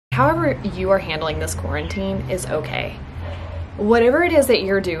however you are handling this quarantine is okay. Whatever it is that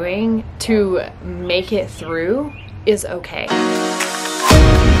you're doing to make it through is okay.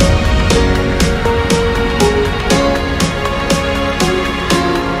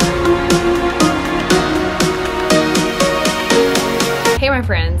 Hey my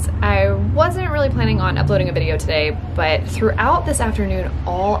friends, I wasn't really planning on uploading a video today, but throughout this afternoon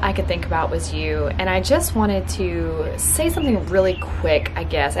all I could think about was you, and I just wanted to say something really quick, I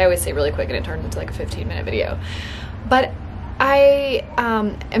guess. I always say really quick and it turns into like a 15-minute video. But I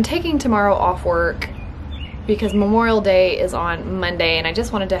am taking tomorrow off work because Memorial Day is on Monday, and I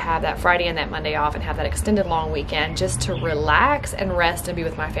just wanted to have that Friday and that Monday off and have that extended long weekend just to relax and rest and be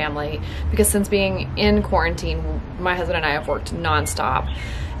with my family, because since being in quarantine, my husband and I have worked nonstop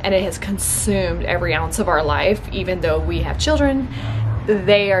and it has consumed every ounce of our life. Even though we have children,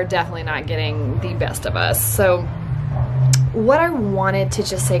 they are definitely not getting the best of us. So what I wanted to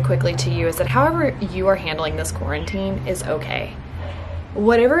just say quickly to you is that however you are handling this quarantine is okay.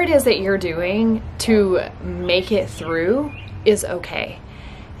 Whatever it is that you're doing to make it through is okay.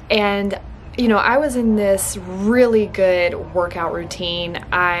 And you know, I was in this really good workout routine.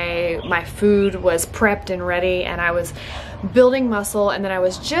 My food was prepped and ready, and I was building muscle, and then I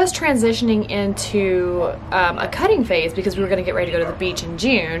was just transitioning into a cutting phase because we were going to get ready to go to the beach in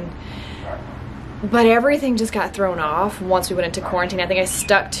June. But everything just got thrown off once we went into quarantine. I think I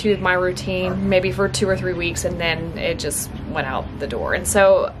stuck to my routine maybe for 2 or 3 weeks, and then it just went out the door. And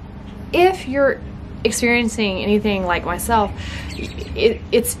so if you're experiencing anything like myself,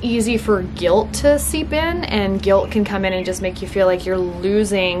 it's easy for guilt to seep in, and guilt can come in and just make you feel like you're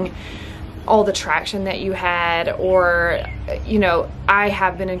losing all the traction that you had. Or, you know, I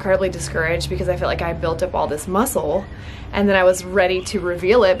have been incredibly discouraged because I felt like I built up all this muscle and then I was ready to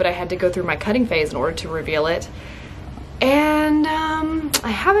reveal it, but I had to go through my cutting phase in order to reveal it. And I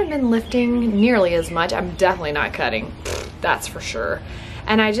haven't been lifting nearly as much. I'm definitely not cutting, that's for sure.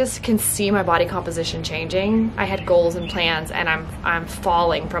 And I just can see my body composition changing. I had goals and plans, and I'm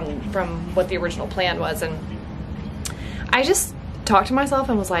falling from what the original plan was. And I just talked to myself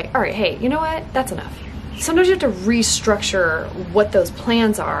and was like, all right, hey, you know what? That's enough. Sometimes you have to restructure what those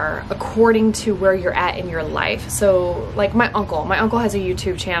plans are according to where you're at in your life. So like my uncle has a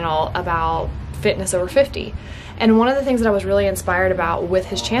YouTube channel about fitness over 50. And one of the things that I was really inspired about with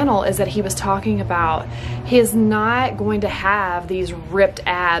his channel is that he was talking about he's not going to have these ripped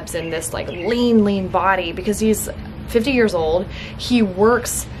abs and this like lean body because he's 50 years old. He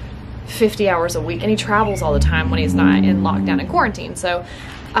works 50 hours a week and he travels all the time when he's not in lockdown and quarantine. So,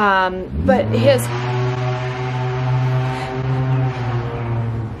 but his...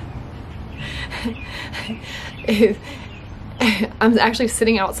 I'm actually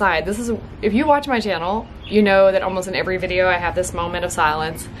sitting outside. This is, if you watch my channel, you know that almost in every video I have this moment of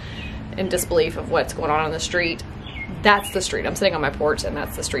silence and disbelief of what's going on the street. That's the street. I'm sitting on my porch, and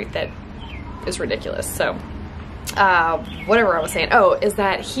that's the street that is ridiculous. So whatever I was saying, is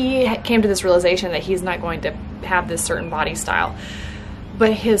that he came to this realization that he's not going to have this certain body style,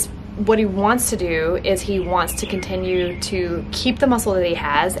 but what he wants to do is he wants to continue to keep the muscle that he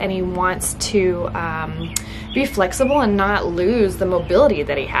has, and he wants to be flexible and not lose the mobility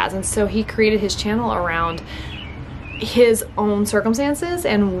that he has. And so he created his channel around his own circumstances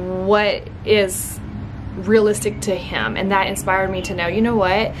and what is realistic to him. And that inspired me to know, you know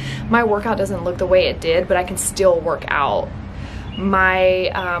what, my workout doesn't look the way it did, but I can still work out.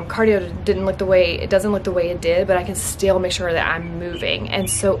 My cardio doesn't look the way it did, but I can still make sure that I'm moving. And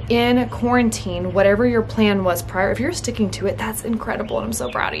so in quarantine, whatever your plan was prior, if you're sticking to it, that's incredible, and I'm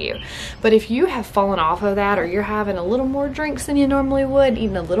so proud of you. But if you have fallen off of that, or you're having a little more drinks than you normally would,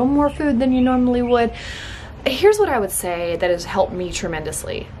 eating a little more food than you normally would, here's what I would say that has helped me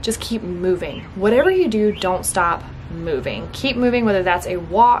tremendously. Just keep moving. Whatever you do, don't stop moving. Keep moving, whether that's a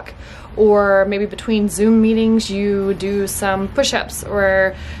walk, or maybe between Zoom meetings you do some push-ups,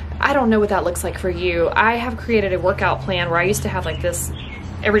 or I don't know what that looks like for you. I have created a workout plan where I used to have like this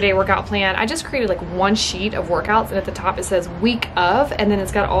everyday workout plan. I just created like one sheet of workouts, and at the top it says week of, and then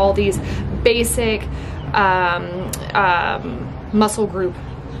it's got all these basic muscle group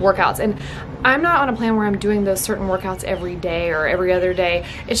workouts. And I'm not on a plan where I'm doing those certain workouts every day or every other day.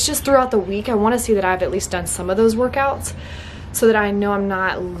 It's just throughout the week. I want to see that I've at least done some of those workouts, so that I know I'm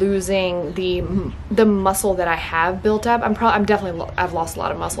not losing the muscle that I have built up. I've lost a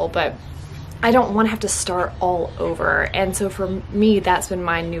lot of muscle, but I don't want to have to start all over. And so for me, that's been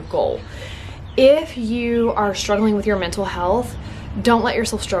my new goal. If you are struggling with your mental health, don't let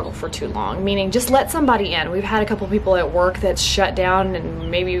yourself struggle for too long, meaning just let somebody in. We've had a couple people at work that's shut down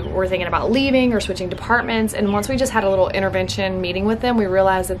and maybe we're thinking about leaving or switching departments, and once we just had a little intervention meeting with them, we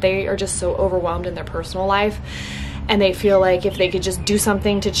realized that they are just so overwhelmed in their personal life, and they feel like if they could just do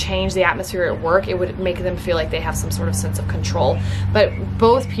something to change the atmosphere at work, it would make them feel like they have some sort of sense of control. But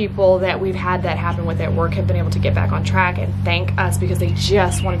both people that we've had that happen with at work have been able to get back on track and thank us, because they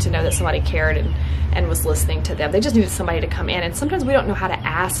just wanted to know that somebody cared and was listening to them. They just needed somebody to come in, and sometimes we don't know how to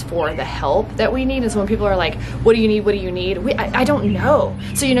ask for the help that we need. And so when people are like, what do you need, what do you need? I don't know.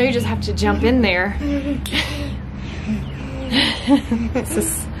 So you know, you just have to jump in there. This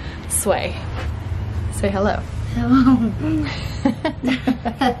is Sway. Say hello.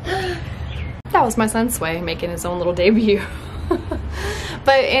 That was my son Sway making his own little debut.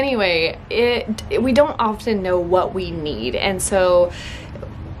 But anyway, we don't often know what we need, and so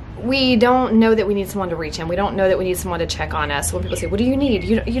we don't know that we need someone to reach in. We don't know that we need someone to check on us. When people say, what do you need?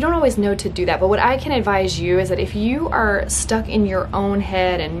 You don't always know to do that. But what I can advise you is that if you are stuck in your own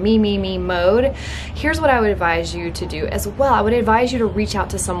head and me mode, here's what I would advise you to do as well. I would advise you to reach out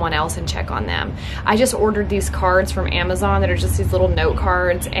to someone else and check on them. I just ordered these cards from Amazon that are just these little note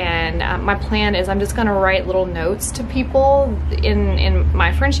cards, and my plan is I'm just gonna write little notes to people in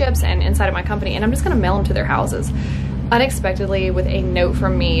my friendships and inside of my company, and I'm just gonna mail them to their houses unexpectedly with a note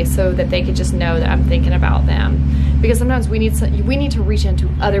from me, so that they could just know that I'm thinking about them. Because sometimes we need to reach into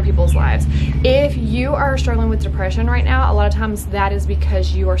other people's lives. If you are struggling with depression right now, a lot of times that is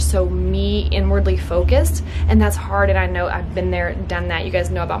because you are so me inwardly focused, and that's hard. And I know I've been there, done that. You guys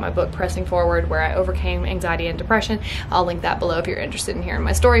know about my book Pressing Forward, where I overcame anxiety and depression. I'll link that below if you're interested in hearing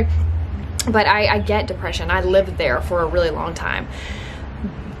my story. But I get depression. I lived there for a really long time.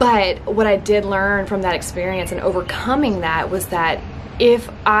 But what I did learn from that experience and overcoming that was that if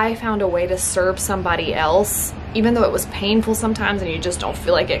I found a way to serve somebody else, even though it was painful sometimes and you just don't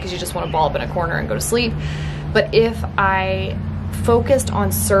feel like it because you just want to ball up in a corner and go to sleep, but if I focused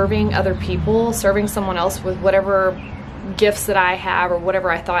on serving other people, serving someone else with whatever gifts that I have or whatever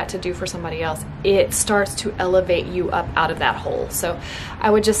I thought to do for somebody else, it starts to elevate you up out of that hole. So I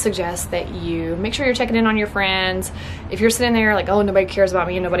would just suggest that you make sure you're checking in on your friends. If you're sitting there like, oh, nobody cares about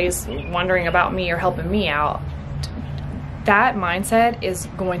me, nobody's wondering about me or helping me out, that mindset is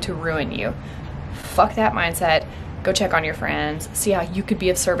going to ruin you. Fuck that mindset. Go check on your friends, see how you could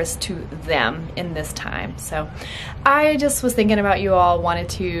be of service to them in this time. So I just was thinking about you all, wanted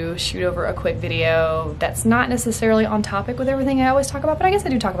to shoot over a quick video that's not necessarily on topic with everything I always talk about, but I guess I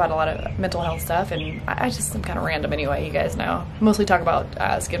do talk about a lot of mental health stuff, and I just am kind of random anyway, you guys know. Mostly talk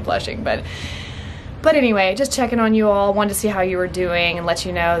about skin flushing, but anyway, just checking on you all, wanted to see how you were doing and let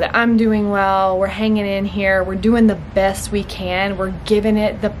you know that I'm doing well. We're hanging in here. We're doing the best we can. We're giving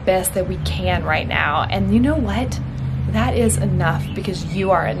it the best that we can right now. And you know what? That is enough, because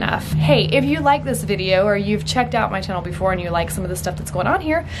you are enough. Hey, if you like this video or you've checked out my channel before and you like some of the stuff that's going on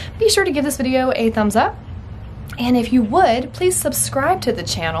here, be sure to give this video a thumbs up. And if you would, please subscribe to the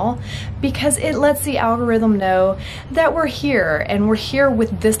channel, because it lets the algorithm know that we're here, and we're here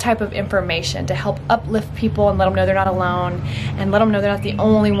with this type of information to help uplift people and let them know they're not alone, and let them know they're not the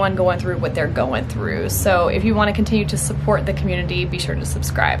only one going through what they're going through. So if you want to continue to support the community, be sure to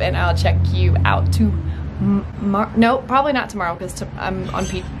subscribe, and I'll check you out no, probably not tomorrow, because I'm on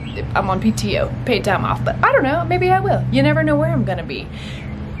PTO, paid time off, but I don't know, maybe I will. You never know where I'm gonna be.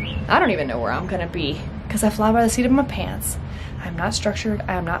 I don't even know where I'm gonna be, because I fly by the seat of my pants. I'm not structured,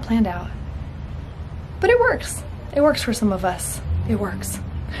 I am not planned out. But it works. It works for some of us. It works.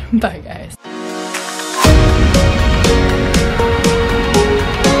 Bye, guys.